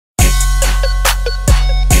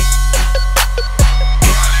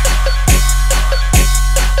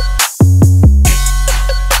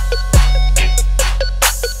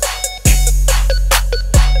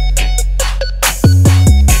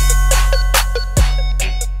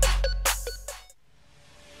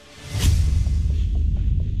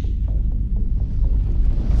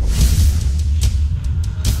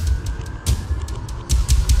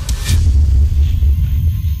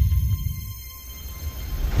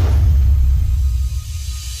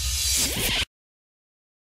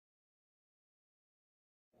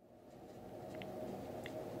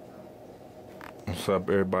What's up,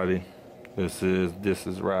 everybody? This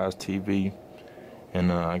is Rise TV,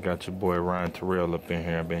 and I got your boy Ryan Tarrell up in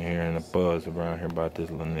here. I've been hearing a buzz around here about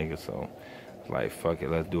this little nigga, so it's like, fuck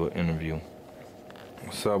it, let's do an interview.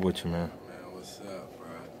 What's up with you, man? Man, what's up, bro?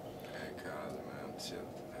 Ain't calling, man. I'm chilling,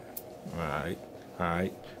 man.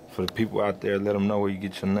 Alright. For the people out there, let them know where you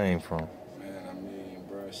get your name from. Man, I mean,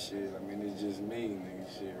 bro, shit. I mean, it's just me,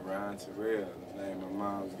 nigga. Shit, Ryan Tarrell. The name my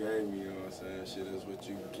mom's gave me, you know what I'm saying? Shit, that's what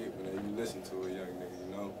you keep when you listen to a young nigga,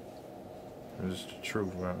 you know? It's the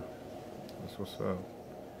truth, man. That's what's up.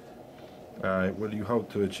 Alright, what do you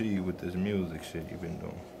hope to achieve with this music shit you've been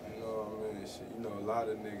doing? You know what I mean? Shit, you know, a lot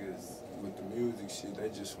of niggas with the music shit, they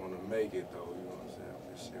just want to make it, though, you know what I'm saying?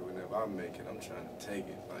 But shit, whenever I make it, I'm trying to take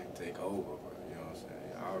it, like, take over, bro, you know what I'm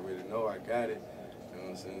saying? I already know I got it, you know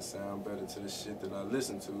what I'm saying? Sound better to the shit that I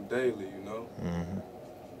listen to daily, you know?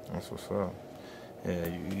 That's what's up. Yeah,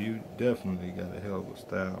 you definitely got a hell of a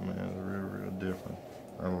style, man. It's real different.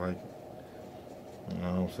 I like it.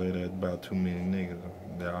 I don't say that about too many niggas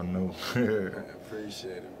that I know.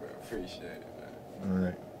 Appreciate it, bro. Appreciate it, man. All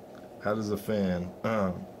right. How does a fan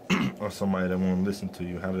or somebody that want to listen to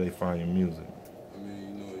you, how do they find your music? I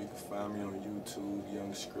mean, you know, you can find me on YouTube,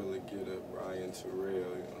 Young Skrilla Get Up, Ryan Tarrell, you know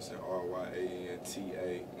what I'm saying?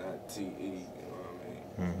 R-Y-A-N-T-A, not T-E, you know what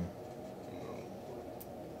I mean? You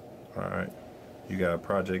know. All right. You got a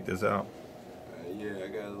project that's out? Yeah, I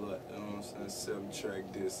got a lot, you know what I'm saying,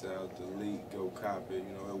 7-track disc out, delete, go copy, you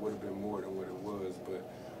know, it would have been more than what it was,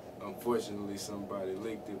 but unfortunately somebody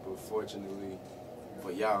leaked it, but fortunately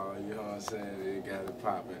for y'all, you know what I'm saying, it got it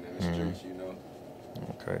popping in the streets, you know.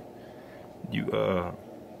 Okay. You,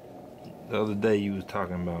 the other day you was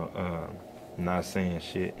talking about not saying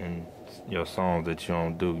shit in your songs that you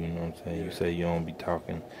don't do, you know what I'm saying? Yeah. You say you don't be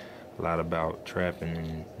talking a lot about trapping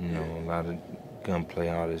and, you know, a lot of gunplay,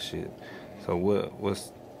 all this shit. So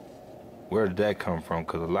where did that come from?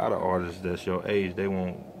 Because a lot of artists that's your age, they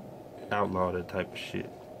won't outlaw that type of shit.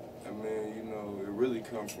 I mean, you know, it really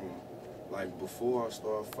come from, like, before I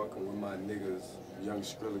started fucking with my niggas, Young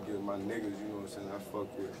Skrilla Get my niggas, you know what I'm saying? I fuck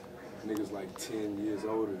with niggas like 10 years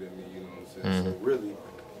older than me, you know what I'm saying? So really,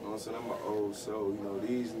 you know what I'm saying, I'm an old soul, you know,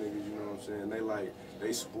 these niggas, you know what I'm saying,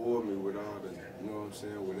 they spoil me with all the, you know what I'm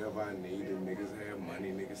saying, whatever I needed. Niggas had money,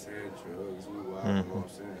 niggas had drugs, we wild, you know what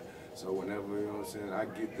I'm saying? So whenever, you know what I'm saying, I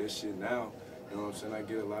get this shit now, you know what I'm saying, I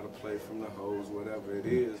get a lot of play from the hoes, whatever it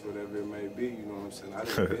is, whatever it may be, you know what I'm saying, I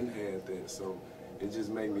done been had that, so it just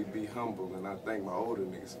made me be humble, and I thank my older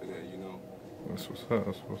niggas for that, you know. That's what's up,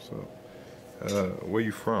 that's what's up. Where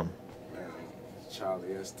you from? Man,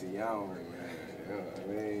 Charlie S.T. Yound, man.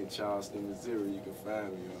 I mean, Charleston, Missouri, you can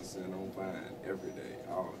find me, you know what I'm saying, I'm fine every day,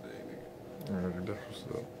 all day, nigga. Alright, that's what's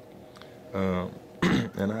up.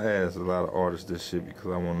 And I ask a lot of artists this shit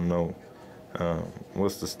because I want to know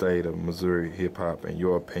what's the state of Missouri hip-hop in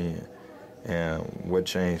your opinion, and what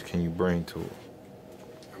change can you bring to it?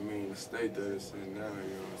 I mean, the state that it's in now, you know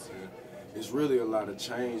what I'm saying, it's really a lot of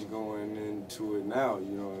change going into it now,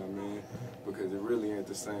 you know what I mean, because it really ain't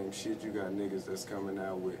the same shit. You got niggas that's coming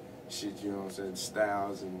out with shit, you know what I'm saying,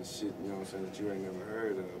 styles and shit, you know what I'm saying, that you ain't never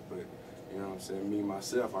heard of, but you know what I'm saying, me,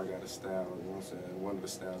 myself, I got a style, you know what I'm saying, one of the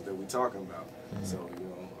styles that we talking about. So, you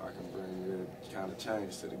know, I can bring that kind of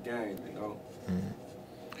change to the game, you know.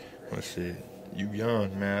 Well, shit, you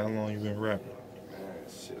young, man. How long you been rapping? Man,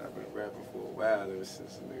 shit, I've been rapping for a while ever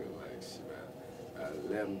since a nigga, like, shit, about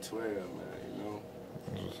 11, 12, man, you know.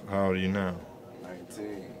 How old are you now?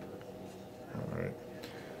 19. All right.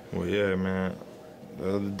 Well, yeah, man.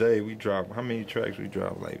 The other day we dropped, how many tracks we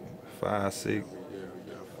dropped? Like 5, 6? Yeah,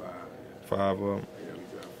 we got 5. Yeah. 5 of them? Yeah,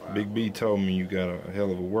 we got 5. Big B told me you got a hell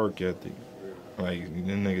of a work ethic. Like,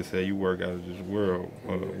 them niggas say you work out of this world.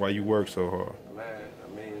 Why you work so hard? Man,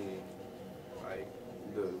 I mean, like,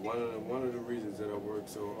 one of the reasons that I work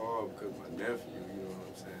so hard because my nephew, you know what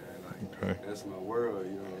I'm saying? Like, that's my world,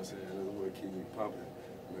 you know what I'm saying? That's what keep me pumping.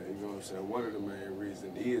 Man, you know what I'm saying? One of the main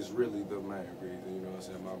reasons, he is really the main reason, you know what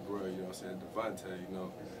I'm saying? My brother, you know what I'm saying? Devontae, you know,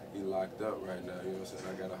 he locked up right now, you know what I'm saying?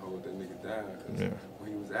 I gotta hold that nigga down because when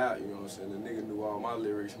he was out, you know what I'm saying? The nigga knew all my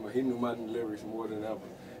lyrics. He knew my lyrics more than ever.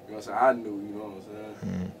 You know what I'm saying? I knew, you know what I'm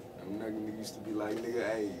saying? Nigga used to be like, nigga,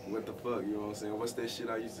 hey, what the fuck, you know what I'm saying? What's that shit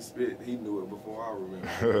I used to spit? He knew it before I remember.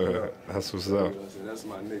 You know? That's what's up. You know what I'm saying? That's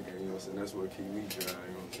my nigga, you know what I'm saying? That's what keep me dry, you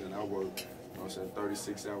know what I'm saying? I work, you know what I'm saying,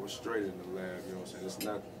 36 hours straight in the lab, you know what I'm saying? It's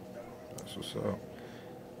nothing. That's what's up.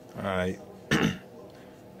 All right.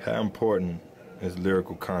 How important is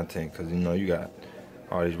lyrical content? Because, you know, you got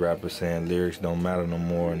all these rappers saying lyrics don't matter no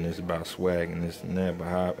more and it's about swag and this and that, but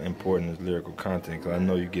how important is lyrical content? Because I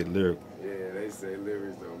know you get lyrical. Yeah, they say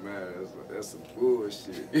lyrics don't matter. That's some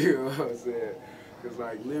bullshit, you know what I'm saying? Cause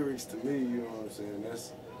like lyrics to me, you know what I'm saying,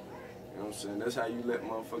 that's, you know what I'm saying, that's how you let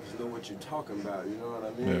motherfuckers know what you're talking about, you know what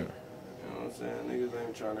I mean? Yeah. You know what I'm saying? Niggas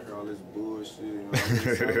ain't trying to hear all this bullshit, you know what I mean?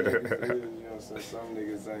 Some niggas is, you know what I'm saying? Some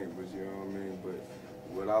niggas ain't, but you know what I mean? But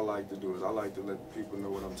what I like to do is I like to let people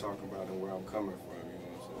know what I'm talking about and where I'm coming from, you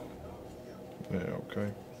know what I'm saying? Yeah,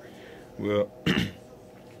 okay. Well,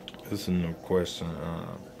 this is another question.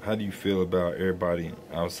 How do you feel about everybody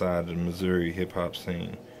outside the Missouri hip-hop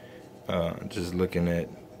scene just looking at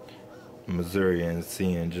Missouri and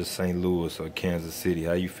seeing just St. Louis or Kansas City?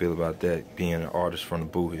 How you feel about that, being an artist from the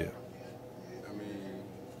Boo Hill? I mean,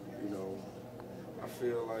 you know, I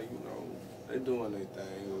feel like, you know, they doing their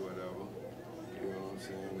thing or whatever. You know what I'm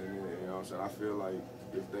saying? And, you know what I'm saying? I feel like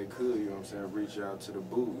if they could, you know what I'm saying, reach out to the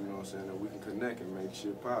Boo, you know what I'm saying, that we can connect and make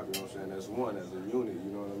shit pop, you know what I'm saying? As one, as a unit,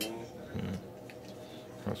 you know what I mean? Mm-hmm.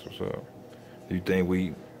 That's what's up. Do you think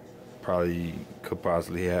we probably could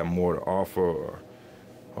possibly have more to offer,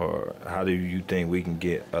 or how do you think we can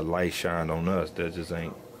get a light shine on us that just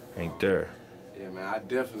ain't there? Yeah, man, I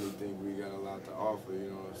definitely think we got a lot to offer, you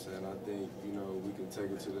know what I'm saying? I think, you know, we can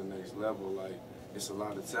take it to the next level. Like, it's a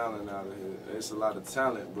lot of talent out of here. It's a lot of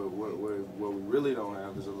talent, but what we really don't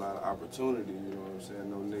have is a lot of opportunity, you know what I'm saying?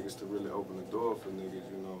 No niggas to really open the door for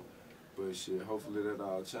niggas, you know? But shit, hopefully that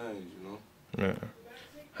all change, you know? Yeah.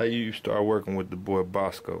 How you start working with the boy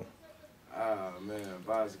Bosco? Ah, man,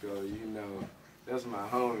 Bosco, you know, that's my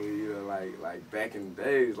homie, you know, like back in the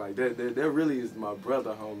days, like that really is my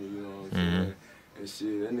brother homie, you know what I'm saying? And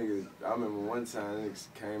shit, that nigga, I remember one time, that nigga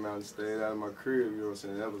came out and stayed out of my crib, you know what I'm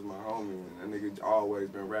saying? That was my homie, and that nigga always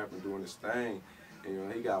been rapping, doing his thing. And, you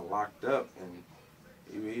know, he got locked up, and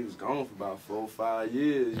he was gone for about 4 or 5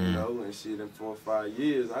 years, you know, and shit, in 4 or 5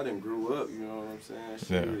 years, I done grew up, you know what I'm saying?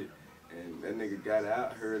 Shit. Yeah. And that nigga got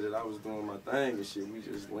out, heard that I was doing my thing and shit. We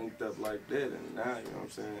just linked up like that, and now, you know what I'm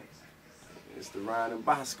saying? It's the Ryan and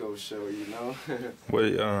Bosco show, you know? What,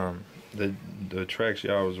 the tracks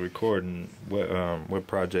y'all was recording, what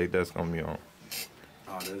project that's gonna be on?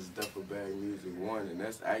 Oh, that's Duffel Bag Music 1, and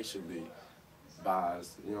that's actually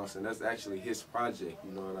Boz, you know what I'm saying? That's actually his project,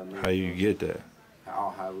 you know what I mean? How you get that?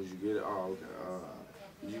 How would you get it? Oh, okay.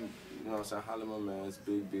 You know what I'm saying? Holla my man, it's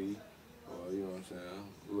Big B. Or, you know what I'm saying,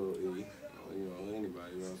 Lil E, or, you know,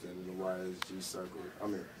 anybody, you know what I'm saying, in the YSG circle. I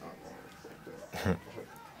mean,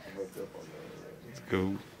 It's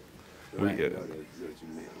cool.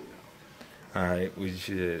 Alright, we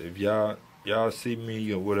should, if y'all see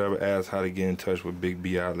me or whatever, ask how to get in touch with Big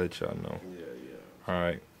B, I'll let y'all know. Yeah.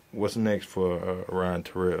 Alright, what's next for Ryan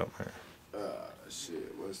Tarrell, man?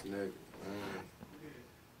 Shit, what's next?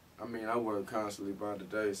 I mean, I work constantly by the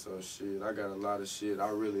day, so shit, I got a lot of shit. I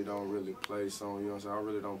really don't place on, you know what I'm saying? I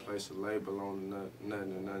really don't place a label on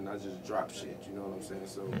nothing. I just drop shit, you know what I'm saying?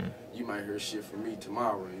 So you might hear shit from me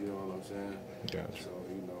tomorrow, you know what I'm saying? Gotcha. So,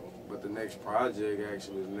 you know, but the next project,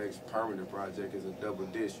 actually, the next permanent project is a double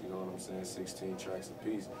disc, you know what I'm saying? 16 tracks a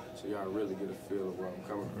piece, so y'all really get a feel of where I'm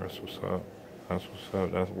coming from. That's what's up. That's what's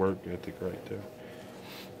up. That's work ethic right there.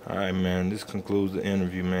 Alright, man, this concludes the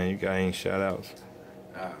interview, man. You got any shout-outs?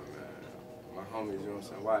 Homies, you know what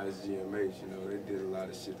I'm saying, YSGMH, you know, they did a lot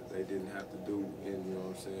of shit that they didn't have to do in, you know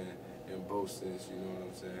what I'm saying, in both sense, you know what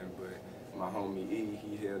I'm saying, but my homie E,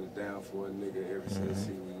 he held it down for a nigga ever since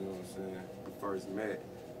he was, you know what I'm saying, we first met.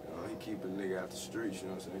 He keep a nigga out the streets, you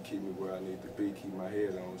know what I'm saying, keep me where I need to be, keep my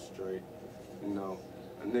head on straight, you know.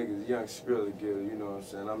 A nigga's young Skrilla getter, you know what I'm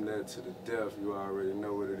saying, I'm there to the death, you already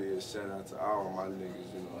know what it is. Shout out to all my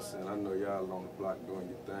niggas, you know what I'm saying, I know y'all on the block doing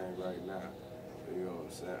your thing right now, you know what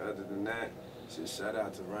I'm saying. Other than that, shit, shout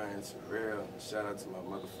out to Ryan Tarrell, shout out to my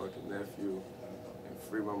motherfucking nephew, and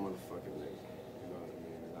free my motherfucking nigga. You know what I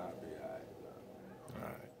mean? And I'll be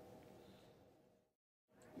alright.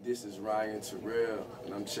 This is Ryan Tarrell,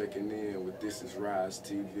 and I'm checking in with This Is Rise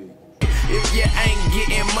TV. If you ain't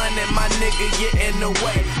getting money, my nigga, you're in the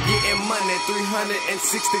way. Getting money 365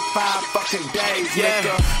 fucking days,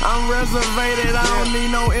 nigga. I'm reservated, I don't need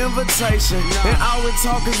no invitation. And all we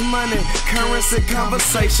talk is money, currency,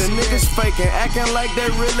 conversation. Niggas faking, acting like they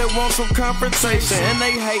really want some confrontation. And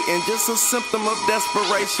they hating, just a symptom of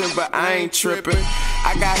desperation. But I ain't tripping.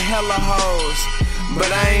 I got hella hoes, but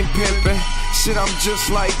I ain't pimping. Shit, I'm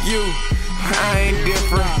just like you, I ain't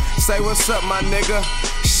different. Say what's up, my nigga.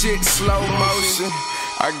 Shit, slow motion.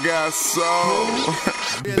 I got soul.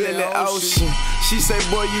 Billy Ocean. She say,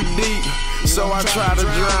 boy, you deep. So I try to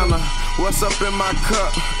drown her. What's up in my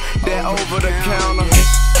cup? That over the counter.